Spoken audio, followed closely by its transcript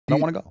I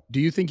don't want to go. Do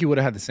you think you would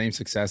have had the same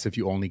success if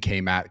you only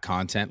came at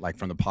content like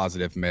from the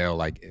positive male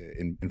like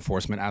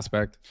enforcement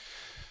aspect?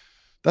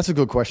 That's a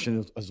good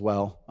question as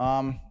well.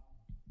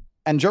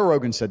 And Joe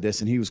Rogan said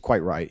this, and he was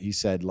quite right. He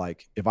said,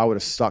 like, if I would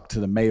have stuck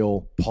to the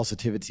male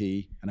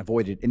positivity and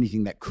avoided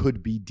anything that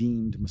could be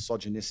deemed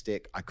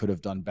misogynistic, I could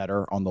have done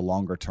better on the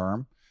longer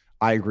term.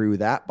 I agree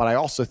with that. But I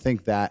also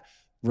think that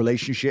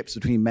relationships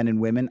between men and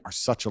women are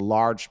such a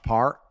large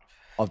part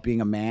of being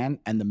a man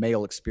and the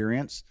male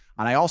experience.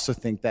 And I also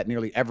think that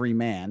nearly every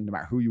man, no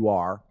matter who you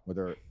are,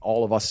 whether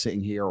all of us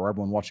sitting here or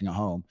everyone watching at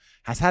home,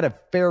 has had a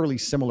fairly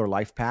similar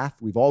life path.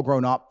 We've all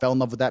grown up, fell in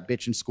love with that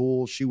bitch in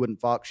school. She wouldn't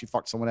fuck. She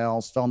fucked someone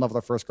else, fell in love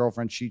with her first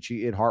girlfriend. She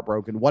cheated,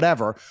 heartbroken,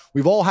 whatever.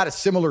 We've all had a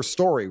similar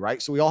story,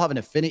 right? So we all have an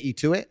affinity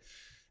to it.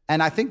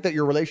 And I think that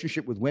your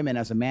relationship with women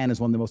as a man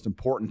is one of the most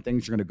important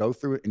things you're going to go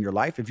through in your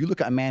life. If you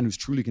look at a man who's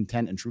truly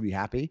content and truly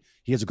happy,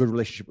 he has a good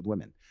relationship with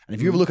women. And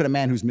if you ever look at a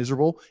man who's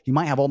miserable, he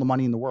might have all the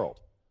money in the world,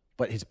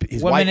 but his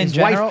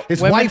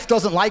wife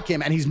doesn't like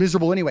him and he's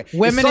miserable anyway.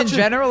 Women in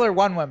general or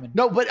one woman?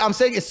 No, but I'm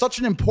saying it's such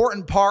an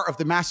important part of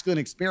the masculine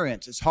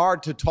experience. It's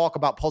hard to talk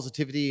about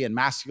positivity and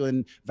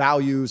masculine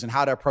values and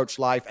how to approach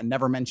life and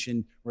never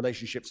mention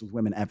relationships with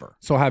women ever.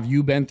 So have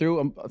you been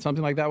through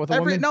something like that with a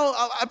woman? No,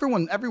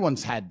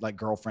 everyone's had like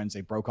girlfriends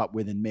they broke up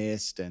with and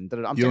missed. And do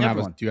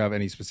you have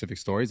any specific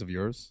stories of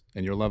yours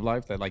in your love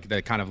life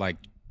that kind of like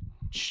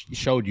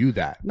showed you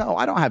that? No,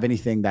 I don't have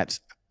anything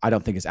I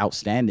don't think is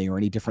outstanding or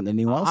any different than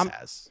anyone else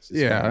has.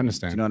 Yeah, I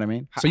understand. Do you know what I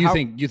mean? So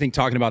you think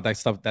talking about that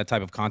stuff, that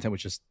type of content,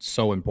 which is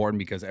so important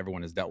because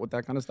everyone has dealt with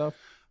that kind of stuff?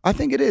 I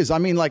think it is. I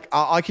mean, like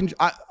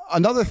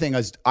another thing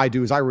I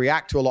do is I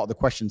react to a lot of the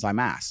questions I'm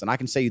asked, and I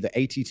can say that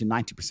 80 to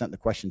 90% of the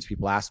questions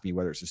people ask me,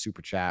 whether it's a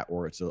super chat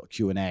or it's a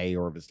Q&A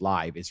or if it's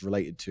live, is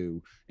related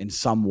to in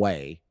some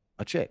way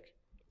a chick.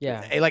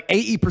 Yeah. Like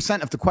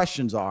 80% of the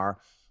questions are,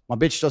 my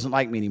bitch doesn't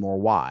like me anymore.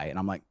 Why? And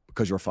I'm like,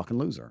 because you're a fucking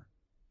loser.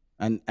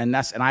 And I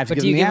have to give them the answer.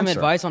 But do you give them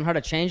advice on how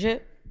to change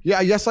it?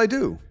 Yeah, yes, I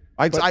do.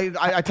 I tell them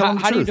the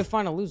truth. How do you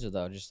define a loser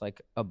though? Just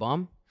like a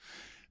bum?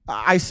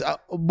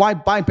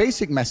 My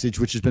basic message,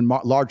 which has been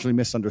largely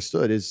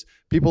misunderstood, is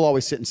people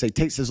always sit and say,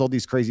 Tate says all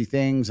these crazy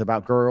things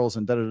about girls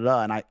and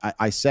da-da-da. And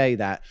I say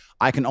that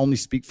I can only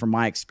speak from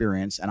my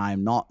experience and I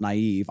am not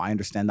naive. I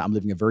understand that I'm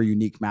living a very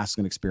unique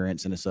masculine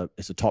experience and it's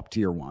a top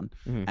tier one.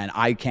 Mm-hmm. And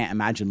I can't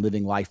imagine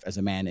living life as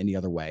a man any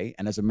other way.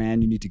 And as a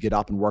man, you need to get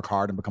up and work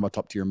hard and become a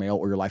top tier male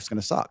or your life's going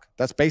to suck.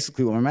 That's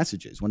basically what my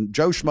message is. When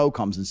Joe Schmo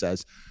comes and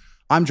says,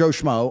 I'm Joe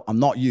Schmo, I'm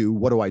not you,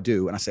 what do I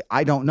do? And I say,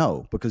 I don't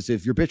know, because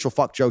if your bitch will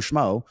fuck Joe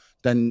Schmo,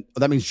 then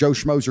that means Joe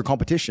Schmo's your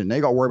competition. Now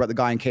you got to worry about the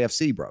guy in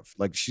KFC, bruv.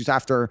 Like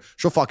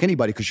she'll fuck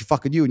anybody because she's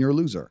fucking you and you're a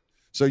loser.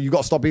 So you got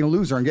to stop being a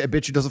loser and get a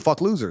bitch who doesn't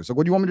fuck losers. So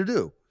what do you want me to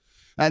do?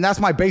 And that's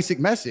my basic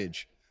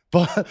message.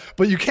 But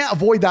you can't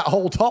avoid that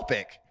whole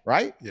topic,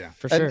 right? Yeah,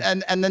 for sure.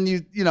 And then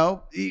you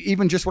know,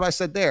 even just what I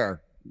said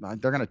there,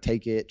 they're going to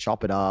take it,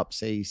 chop it up,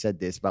 say he said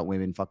this about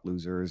women, fuck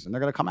losers, and they're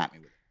going to come at me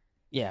with it.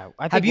 Yeah.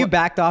 Have you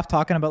backed off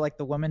talking about like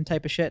the women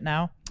type of shit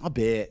now? A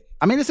bit.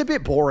 I mean, it's a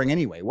bit boring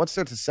anyway. What's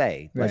there to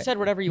say? You said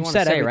whatever you want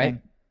to say, everything.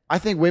 right? I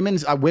think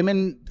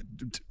women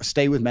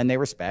stay with men they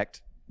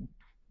respect.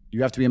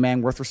 You have to be a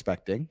man worth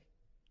respecting.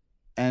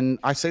 And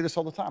I say this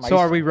all the time. So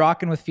are we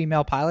rocking with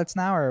female pilots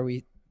now, or are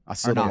we? I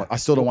still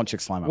don't want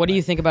chicks flying my What do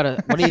you think about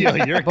it? What do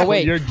you? But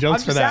wait, you're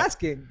jokes for that.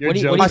 Asking.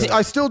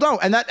 I still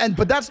don't,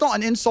 but that's not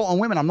an insult on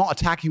women. I'm not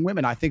attacking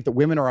women. I think that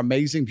women are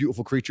amazing,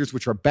 beautiful creatures,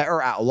 which are better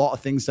at a lot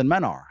of things than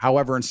men are.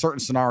 However, in certain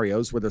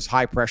scenarios where there's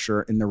high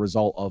pressure in the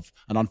result of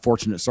an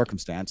unfortunate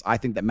circumstance, I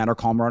think that men are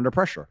calmer under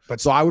pressure.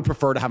 So I would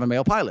prefer to have a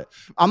male pilot.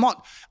 I'm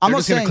not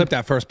just saying gonna clip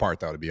that first part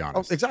though, to be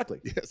honest. Oh, exactly.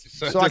 Yes.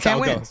 So I can't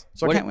win.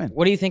 I can't win.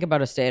 What do you think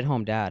about a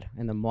stay-at-home dad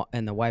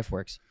and the wife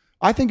works?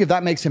 I think if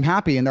that makes him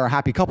happy and they're a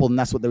happy couple, then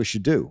that's what they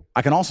should do.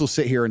 I can also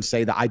sit here and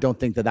say that I don't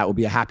think that would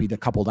be a happy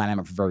couple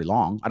dynamic for very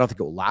long. I don't think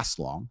it will last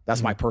long.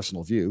 That's my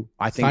personal view.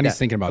 I think Sonny's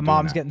thinking about the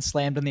mom's getting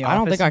slammed in the office. I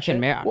don't think I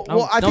can marry.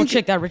 I don't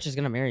chick that rich is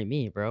gonna marry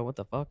me, bro. What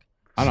the fuck?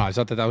 I don't know. I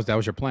thought that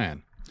was your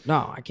plan.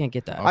 No, I can't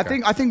get that.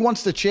 Okay. I think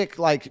once the chick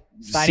like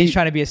Sonny's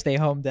trying to be a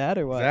stay-home dad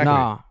or what? Exactly.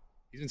 Nah,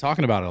 he's been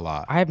talking about it a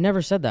lot. I have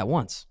never said that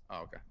once.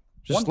 Oh, okay.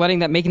 Just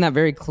making that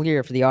very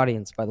clear for the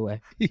audience, by the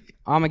way. I'm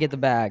gonna get the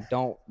bag.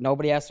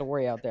 Nobody has to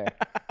worry out there.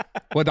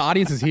 Well, the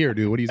audience is here,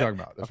 dude. What are you talking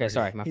about? Okay,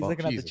 sorry, my He's fault.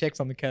 looking at the chicks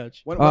on the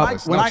couch. When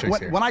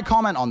I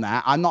comment on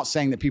that, I'm not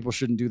saying that people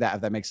shouldn't do that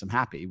if that makes them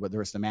happy,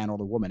 whether it's the man or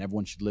the woman.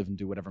 Everyone should live and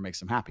do whatever makes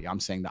them happy. I'm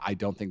saying that I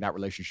don't think that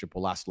relationship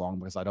will last long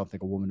because I don't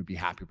think a woman would be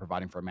happy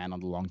providing for a man on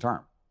the long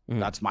term.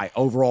 That's my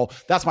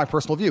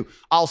personal view.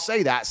 I'll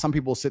say that some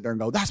people will sit there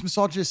and go, that's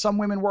misogynist. Some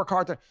women work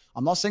hard.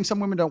 I'm not saying some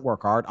women don't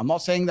work hard. I'm not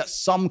saying that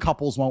some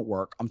couples won't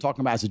work. I'm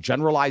talking about as a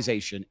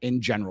generalization. In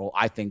general,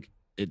 I think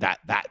that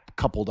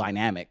couple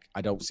dynamic,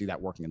 I don't see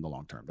that working in the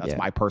long term. That's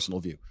my personal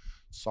view.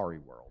 Sorry,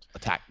 world.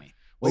 Attack me.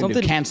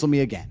 Cancel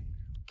me again.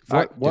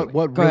 What Go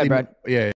really, ahead, Brad. Yeah.